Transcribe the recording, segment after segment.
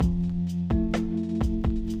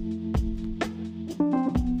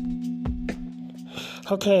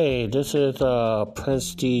Okay, this is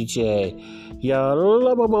Prince DJ, your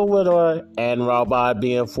lovable widower and robot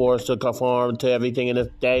being forced to conform to everything in this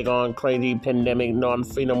daggone crazy pandemic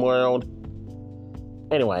non-freedom world.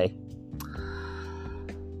 Anyway,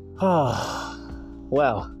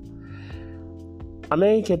 well, I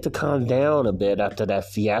may get to calm down a bit after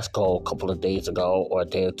that fiasco a couple of days ago or a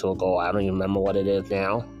day or two ago. I don't even remember what it is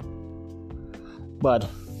now. But,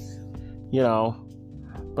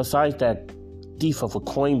 besides that thief of a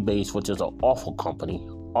Coinbase, which is an awful company,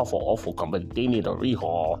 they need a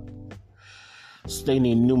rehaul. So they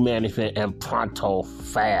need new management and pronto,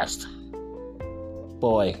 fast.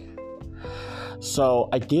 Boy. So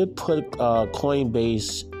I did put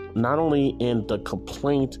Coinbase not only in the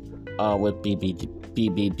complaint with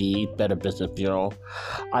BBB, Better Business Bureau,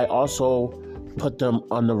 I also put them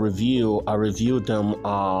on the review. I reviewed them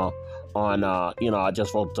I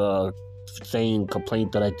just wrote the same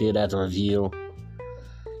complaint that I did as a review.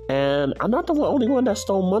 And I'm not the only one that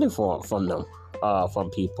stole money from them, from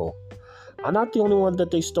people. I'm not the only one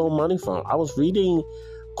that they stole money from. I was reading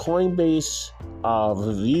Coinbase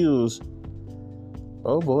reviews.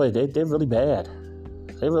 Oh boy, they're really bad.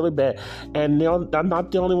 They're really bad. And I'm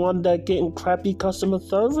not the only one that getting crappy customer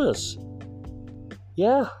service.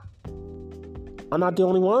 Yeah. I'm not the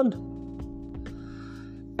only one.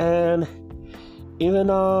 And even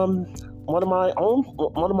one of my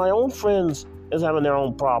own friends is having their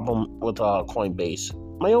own problem with Coinbase.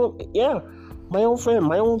 My own friend,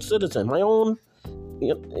 my own citizen,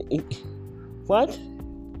 what?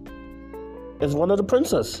 It's one of the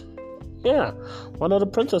princes. Yeah, one of the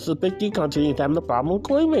princesses, Big D country, is having a problem with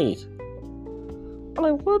Coinbase. I'm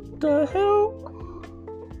like, what the hell?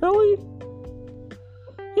 Really?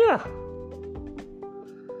 Yeah.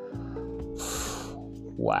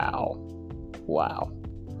 Wow. Well,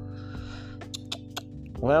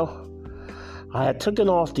 I had taken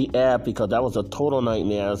off the app because that was a total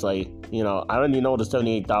nightmare. I was like, I already know the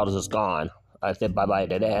 $78 is gone. I said bye-bye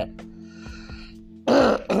to that.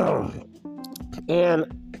 And,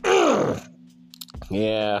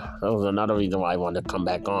 yeah, that was another reason why I wanted to come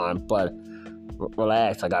back on. But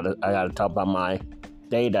relax, I gotta talk about my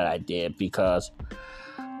day that I did, because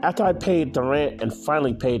after I paid the rent and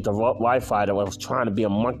finally paid the Wi-Fi that was trying to be a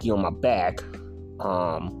monkey on my back,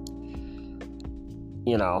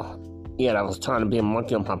 I was trying to be a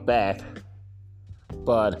monkey on my back,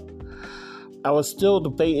 but I was still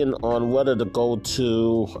debating on whether to go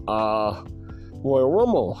to Royal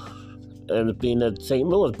Rumble and being at St.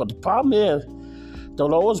 Louis. But the problem is, the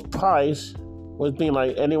lowest price was being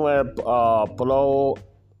like anywhere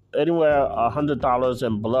 $100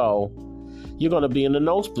 and below. You're going to be in the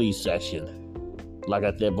nosebleed section, like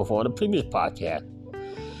I said before in the previous podcast.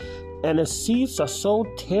 And the seats are so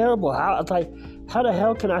terrible. How the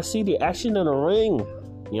hell can I see the action in the ring?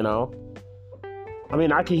 I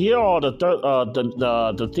mean, I can hear all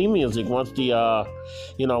the theme music once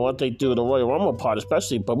once they do the Royal Rumble part,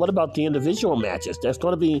 especially. But what about the individual matches? There's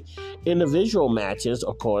going to be individual matches,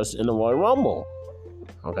 of course, in the Royal Rumble.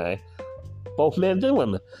 Okay, both men and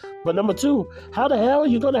women. But number two, how the hell are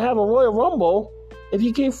you going to have a Royal Rumble if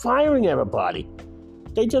you keep firing everybody?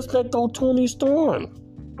 They just let go Toni Storm.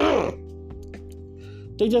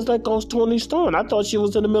 They just let go Toni Storm. I thought she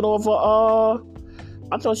was in the middle of a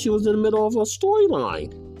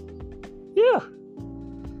storyline. Yeah.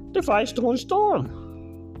 They fired Toni Storm.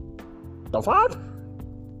 The fuck?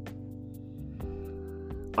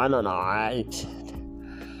 I don't know.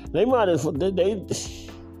 They might as well.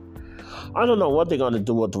 I don't know what they're going to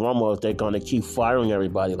do with the Rumble if they're going to keep firing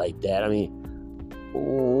everybody like that. I mean,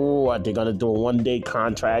 what, they're going to do a one-day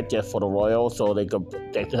contract just for the Royal so they could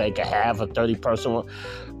have a 30-person one?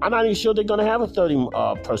 I'm not even sure they're going to have a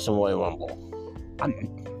 30-person Royal Rumble. I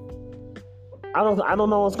don't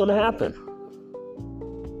know what's going to happen.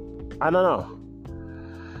 I don't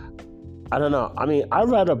know. I mean, I'd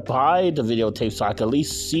rather buy the videotape so I can at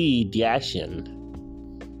least see the action.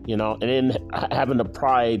 And then having the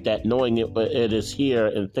pride that knowing it is here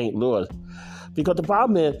in St. Louis. Because the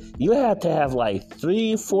problem is, you have to have like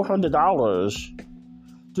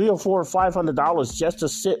 $300 or $500 just to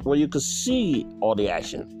sit where you can see all the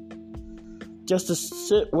action. Just to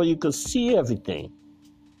sit where you can see everything.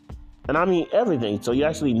 And I mean everything. So you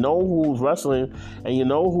actually know who's wrestling, and you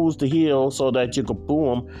know who's the heel so that you can boo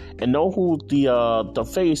them, and know who's the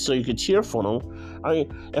face so you can cheer for them. I mean,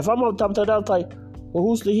 if I'm on top of that, it's like, well,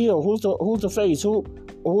 who's the heel? Who's the face? Who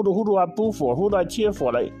do I boo for? Who do I cheer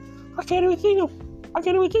for? Like, I can't even see him.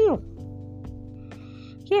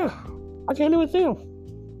 Yeah, I can't even see him.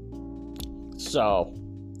 So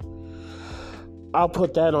I'll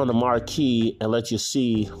put that on the marquee and let you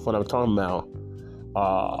see what I'm talking about.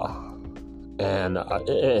 And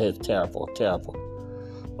it's terrible, terrible.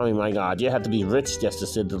 I mean, my God, you have to be rich just to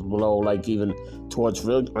sit below, like even towards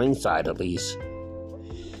ringside at least.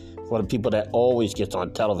 For the people that always gets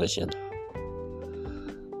on television.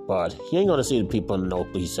 But you ain't gonna see the people in the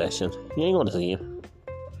nosebleed section. You ain't gonna see them.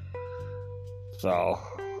 So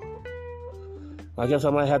I guess I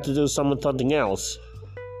might have to do something else.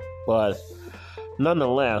 But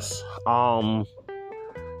nonetheless,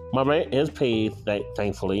 my rent is paid,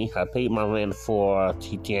 thankfully. I paid my rent for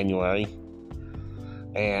January.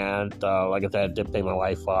 And like I said, I did pay my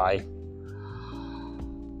Wi-Fi.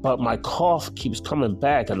 But my cough keeps coming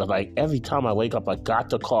back. And like every time I wake up, I got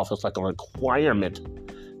to cough. It's like a requirement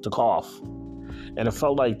to cough. And it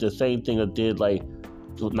felt like the same thing it did like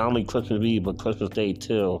not only Christmas Eve, but Christmas Day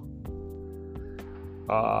too.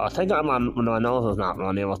 I think my nose was not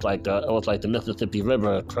running. It was like the Mississippi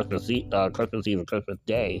River Christmas Eve and Christmas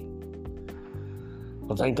Day.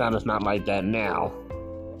 But thank God it's not like that now.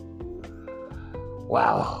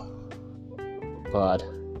 Wow. But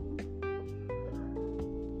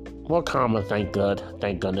more calmer, thank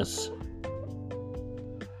goodness.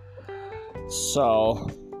 So,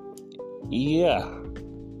 yeah.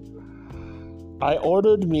 I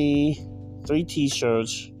ordered me 3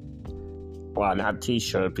 t-shirts. Well, not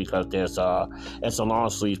t-shirt because it's a long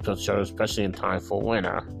sleeve shirt, especially in time for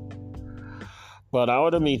winter. But I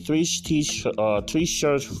ordered me 3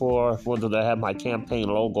 shirts for that have my campaign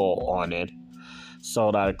logo on it,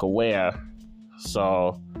 so that I could wear.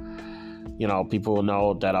 So, people will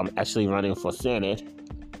know that I'm actually running for Senate.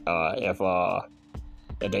 If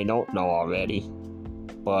they don't know already.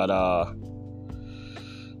 But I'll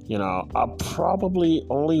probably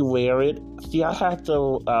only wear it. See, I have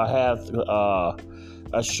to have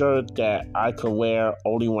a shirt that I could wear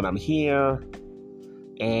only when I'm here,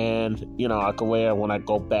 and I could wear when I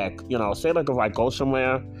go back. Say like if I go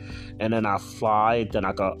somewhere and then I fly, then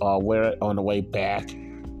I could wear it on the way back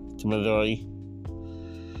to Missouri.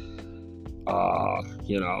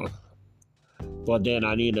 But then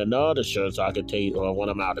I need another shirt so I could take when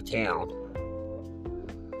I'm out of town.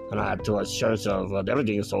 And I have to wear shirts of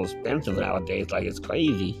everything is so expensive nowadays, like it's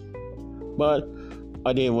crazy. But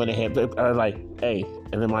I didn't went ahead. I was like, hey,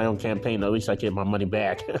 and in my own campaign, at least I get my money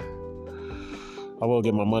back. I will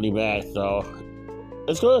get my money back, so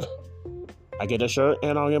it's good. I get a shirt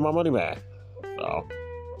and I'll get my money back. So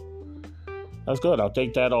that's good. I'll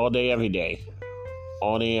take that all day, every day.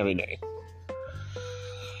 All day, every day.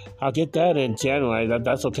 I'll get that in January.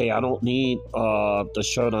 That's okay. I don't need the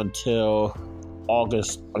shirt until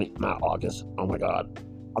August. I mean, not August. Oh my God.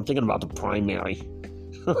 I'm thinking about the primary.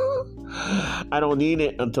 I don't need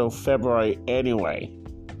it until February anyway.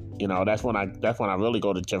 That's when I really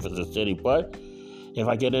go to Jefferson City. But if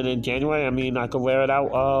I get it in January, I mean, I could wear it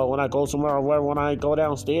out when I go somewhere or wear when I go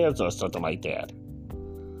downstairs or something like that.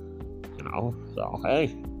 So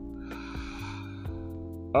hey.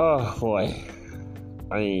 Oh boy.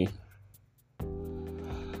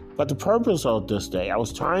 But the purpose of this day, I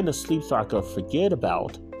was trying to sleep so I could forget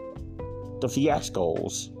about the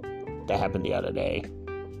fiascos that happened the other day.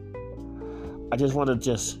 I just want to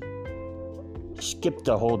just skip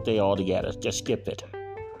the whole day altogether. Just skip it.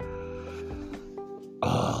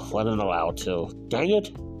 Oh, wasn't allowed to. Dang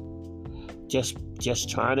it. Just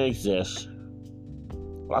trying to exist.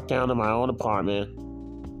 Locked down in my own apartment.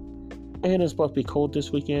 And it's supposed to be cold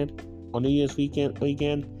this weekend. On New Year's weekend.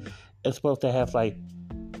 It's supposed to have like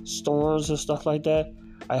storms and stuff like that.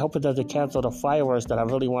 I hope it doesn't cancel the fireworks that I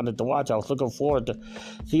really wanted to watch. I was looking forward to.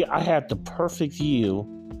 See, I had the perfect view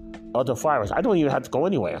of the fireworks. I don't even have to go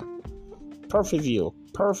anywhere. Perfect view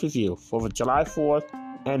for July 4th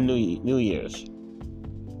and New Year's.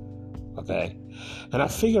 Okay, and I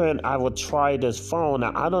figured I would try this phone.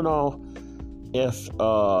 Now I don't know if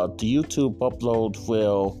the YouTube upload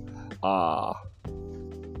will.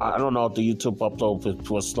 I don't know if the YouTube upload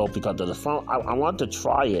was slow because of the phone. I want to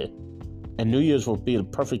try it, and New Year's will be the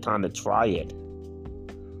perfect time to try it.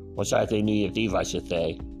 Or should I say New Year's Eve, I should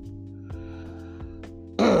say.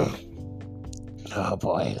 Oh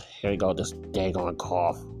boy, here we go, this daggone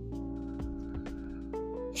cough.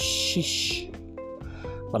 Sheesh.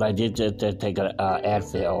 But I did just take an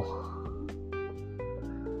Advil.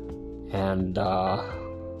 And,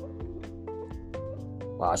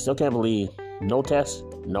 well, I still can't believe no test,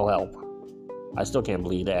 no help. I still can't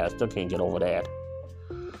believe that. I still can't get over that.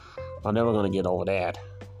 I'm never going to get over that.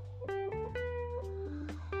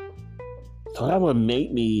 So that would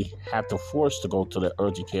make me have to force to go to the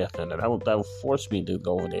urgent care center. That would force me to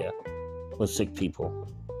go over there with sick people.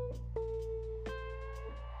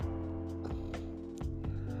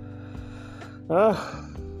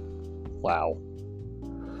 Wow.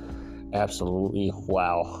 Absolutely.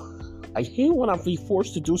 Wow. I hate when I'm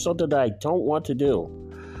forced to do something that I don't want to do.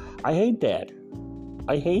 I hate that.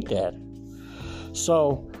 I hate that.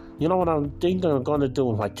 So, you know what I'm thinking I'm going to do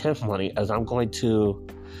with my temp money is I'm going to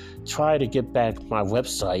try to get back my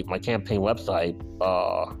website, my campaign website,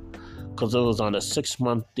 because it was on a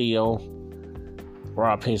 6-month deal where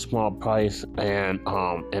I pay a small price and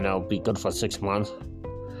it'll be good for 6 months.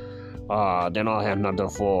 Then I'll have nothing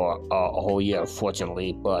for a whole year,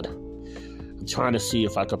 fortunately, but I'm trying to see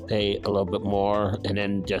if I could pay a little bit more and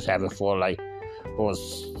then just have it for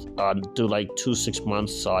do like 6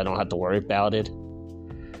 months so I don't have to worry about it.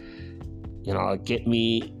 You know, get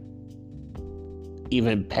me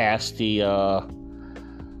even past the,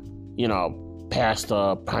 past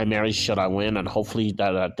the primary should I win, and hopefully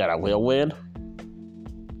that I will win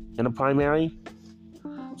in the primary.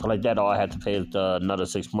 So like that, all I had to pay is another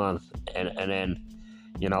 6 months, and then,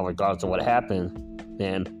 regardless of what happens,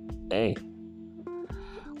 then hey,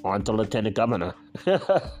 on to Lieutenant Governor.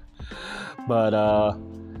 But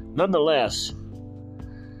nonetheless,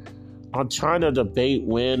 I'm trying to debate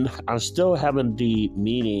when. I'm still having the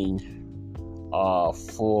meeting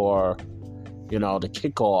for the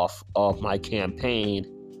kickoff of my campaign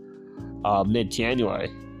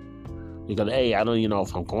mid-January. Because A, I don't know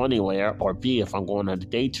if I'm going anywhere, or B, if I'm going on a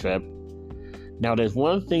day trip. Now, there's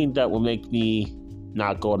one thing that will make me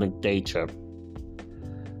not go on a day trip,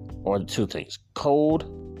 or two things: cold,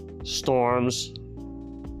 storms.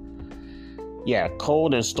 Yeah,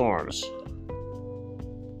 cold and storms.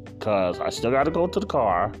 Because I still got to go to the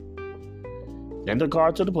car, then the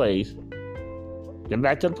car to the place, then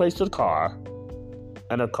back to the place to the car,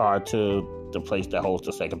 and the car to the place that holds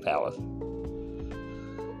the second pallet.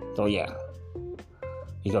 So yeah,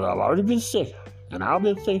 because I've already been sick, and I've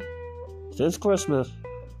been sick since Christmas,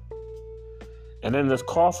 and then this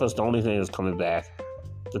cough is the only thing that's coming back.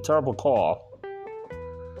 The terrible cough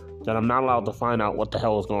that I'm not allowed to find out what the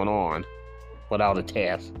hell is going on without a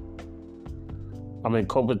test. I've been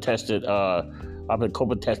COVID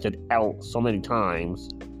tested out so many times.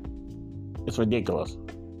 It's ridiculous.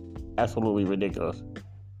 Absolutely ridiculous.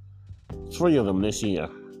 3 of them this year.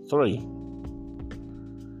 3.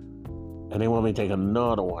 And they want me to take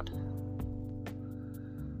another one.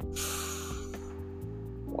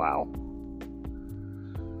 Wow.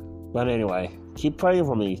 But anyway, keep praying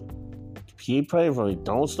for me. Keep praying for me.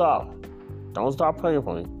 Don't stop. Don't stop praying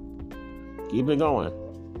for me. Keep it going.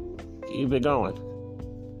 Keep it going.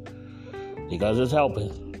 Because it's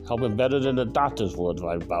helping. Helping better than the doctors would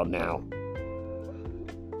right about now.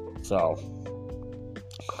 So,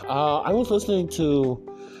 I was listening to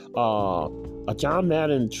a John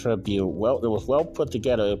Madden tribute. Well, it was well put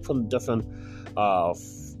together. It put different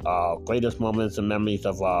greatest moments and memories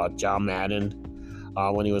of John Madden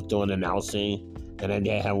when he was doing announcing. And then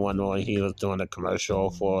they had one where he was doing a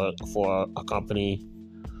commercial for a company.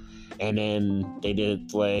 And then they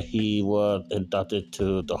did where he was inducted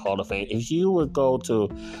to the Hall of Fame. If you would go to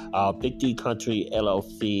Big D Country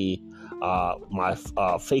LLC, my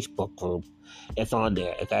Facebook group, it's on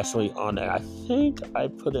there. It's actually on there. I think I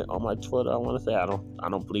put it on my Twitter. I want to say I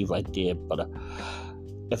don't believe I did, but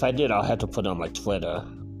if I did, I'll have to put it on my Twitter.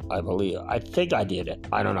 I believe. I think I did it.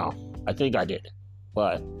 I don't know. I think I did,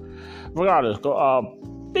 but regardless,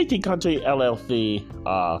 go Big D Country LLC,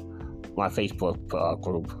 my Facebook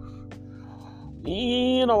group.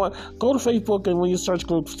 You know what? Go to Facebook, and when you search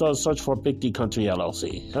groups, search for Big D Country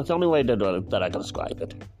LLC. That's the only way that I can describe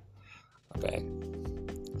it. Okay.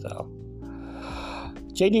 So,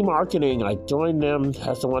 JD Marketing, I joined them.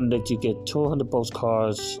 That's the one that you get 200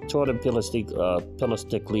 postcards, 200 pillar stick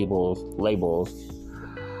labels.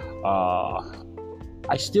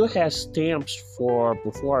 I still had stamps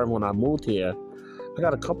before when I moved here. I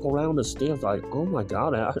got a couple round of stamps. Like, oh my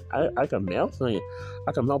god, I can mail things.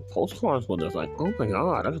 I can mail postcards with this. Like, oh my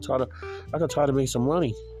god, I could try to make some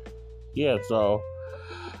money. Yeah, so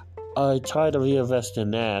I tried to reinvest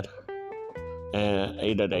in that, and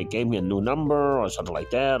either they gave me a new number or something like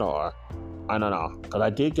that, or I don't know, because I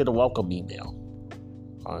did get a welcome email.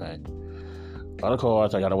 Okay, but of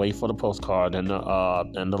course I gotta wait for the postcard and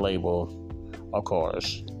the label, of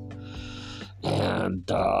course, and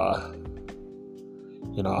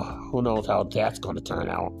who knows how that's going to turn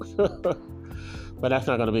out. But that's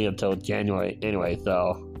not going to be until January anyway,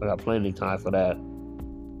 so I got plenty of time for that.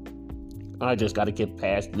 I just got to get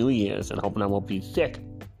past New Year's and hoping I won't be sick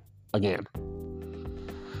again.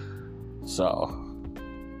 So,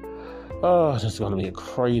 this is going to be a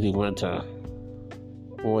crazy winter.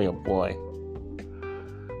 Boy, oh boy.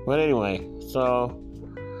 But anyway, so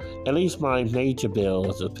at least my major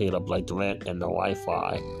bills are paid up, like the rent and the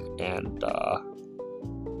Wi-Fi and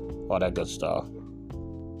all that good stuff.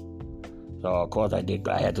 So, of course, I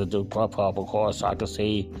had to do Grubhub, of course, so I could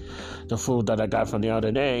see the food that I got from the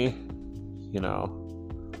other day.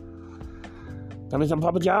 Got me some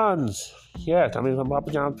Papa John's. Yeah, got me some Papa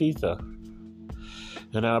John's pizza.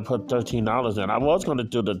 And then I put $13 in. I was going to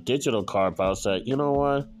do the digital card, but I said, you know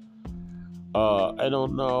what? I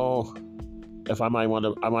don't know if I might want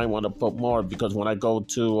to put more, because when I go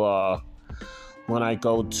to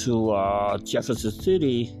Jefferson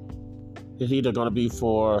City, it's either going to be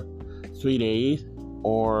for 3 days,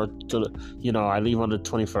 or I leave on the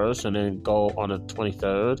 21st and then go on the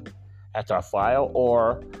 23rd after I file,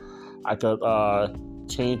 or I could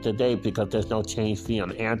change the date because there's no change fee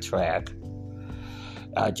on Amtrak.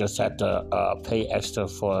 I just had to pay extra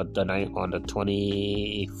for the night on the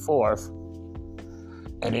 24th,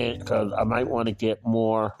 and then because I might want to get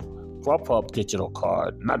more Grubhub physical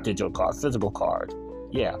card.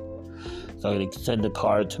 Yeah. So they send the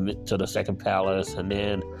card to the Second Palace, and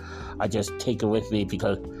then I just take it with me,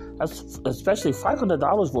 because especially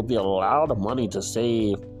 $500 would be a lot of money to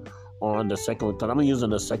save on the second week, because I'm using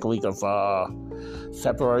the second week of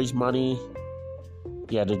February's money.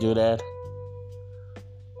 Yeah, to do that.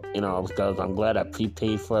 Because I'm glad I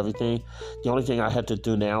prepaid for everything. The only thing I had to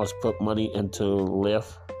do now is put money into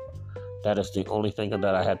Lyft. That is the only thing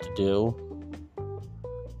that I had to do.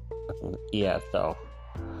 Yeah, so.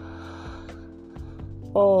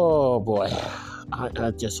 Oh boy,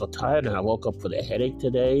 I'm just so tired, and I woke up with a headache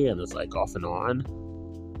today, and it's like off and on.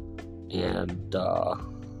 And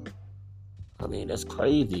it's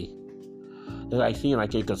crazy. It's like seeing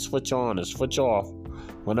like it can switch on and switch off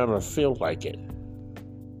whenever it feels like it.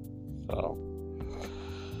 So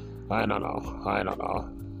I don't know,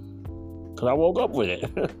 cause I woke up with it.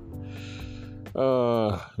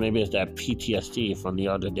 Maybe it's that PTSD from the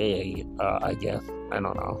other day. I guess I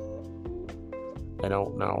don't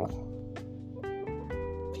know.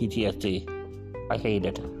 PTSD. I hate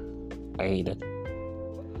it.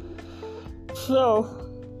 So,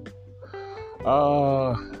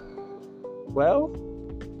 well,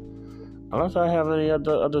 unless I have any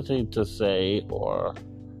other thing to say or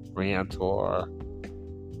rant or,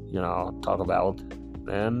 talk about,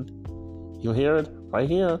 then you'll hear it right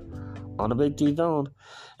here on the Big D Zone.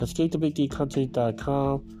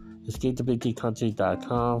 EscapeTheBigDCountry.com.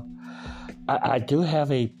 EscapeTheBigDCountry.com. I do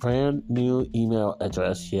have a brand new email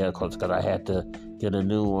address here, because I had to get a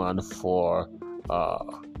new one for,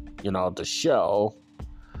 the show,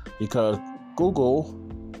 because Google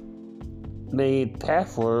made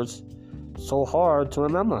passwords so hard to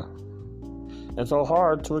remember and so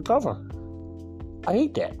hard to recover. I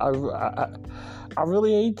hate that. I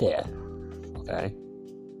really hate that. Okay.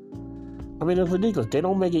 It's ridiculous. They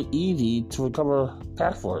don't make it easy to recover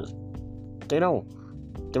passwords. They don't.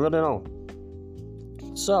 They really don't.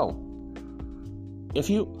 So,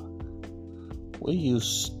 will you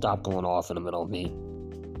stop going off in the middle of me?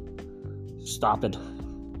 Stop it.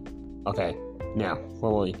 Okay, now,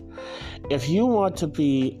 where were we? If you want to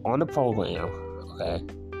be on the program, okay,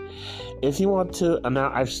 if you want to, and now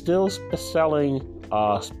I'm still selling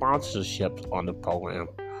sponsorships on the program.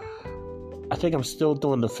 I think I'm still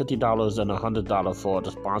doing the $50 and $100 for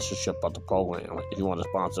the sponsorship of the program, if you want to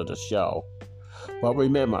sponsor the show. But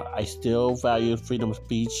remember, I still value freedom of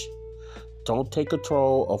speech. Don't take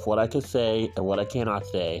control of what I can say and what I cannot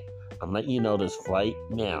say. I'm letting you know this right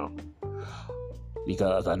now,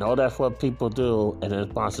 because I know that's what people do, and then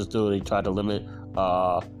sponsors do. They try to limit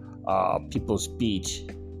people's speech.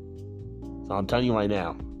 So I'm telling you right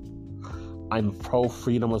now, I'm pro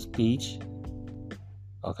freedom of speech.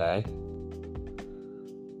 Okay.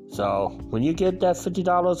 So when you get that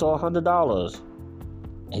 $50 or $100,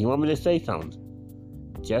 and you want me to say something,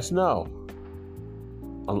 just know,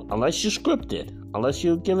 unless you script it, unless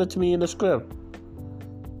you give it to me in the script,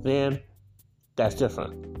 then that's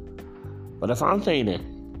different. But if I'm saying it,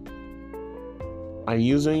 I'm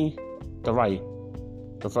using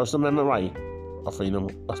the First Amendment right of freedom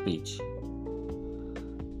of speech.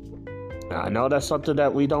 Now, I know that's something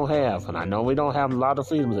that we don't have, and I know we don't have a lot of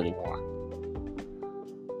freedoms anymore.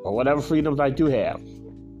 But whatever freedoms I do have,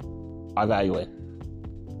 I value it.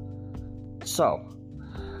 So,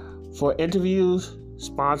 for interviews,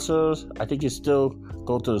 sponsors, I think you still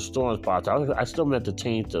go to the store and sponsor. I still meant to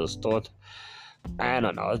change to the store. I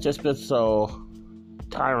don't know. It's just been so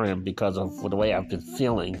tiring because of the way I've been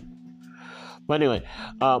feeling. But anyway,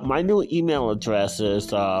 my new email address is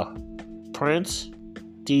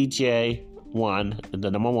PrinceDJ1, the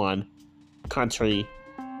number 1, country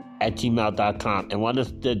 @gmail.com. And one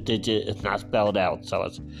of the digit is not spelled out. So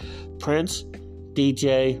it's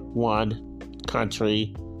PrinceDJ1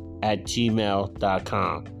 country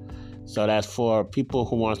 @gmail.com. So that's for people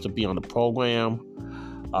who wants to be on the program,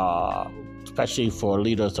 especially for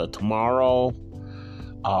Leaders of Tomorrow.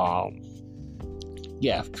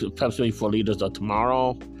 Especially for Leaders of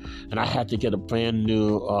Tomorrow. And I had to get a brand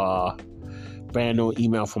new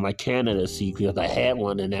email for my candidacy because I had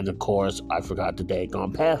one, and then of course I forgot the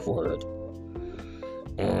daggone password.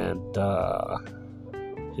 And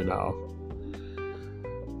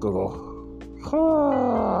Google.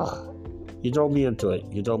 You drove me into it.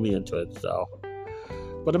 So,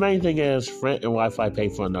 but the main thing is rent and Wi-Fi pay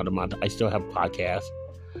for another month. I still have podcasts.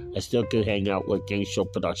 I still could hang out with Game Show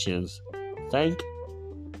Productions. Thank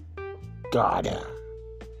God.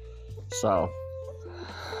 So,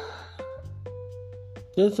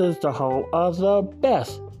 this is the home of the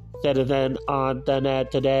best citizen on the net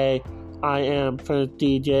today. I am Prince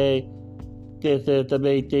DJ. This is the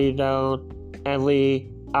Big D Zone, and we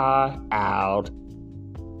are out.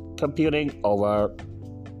 Computing over.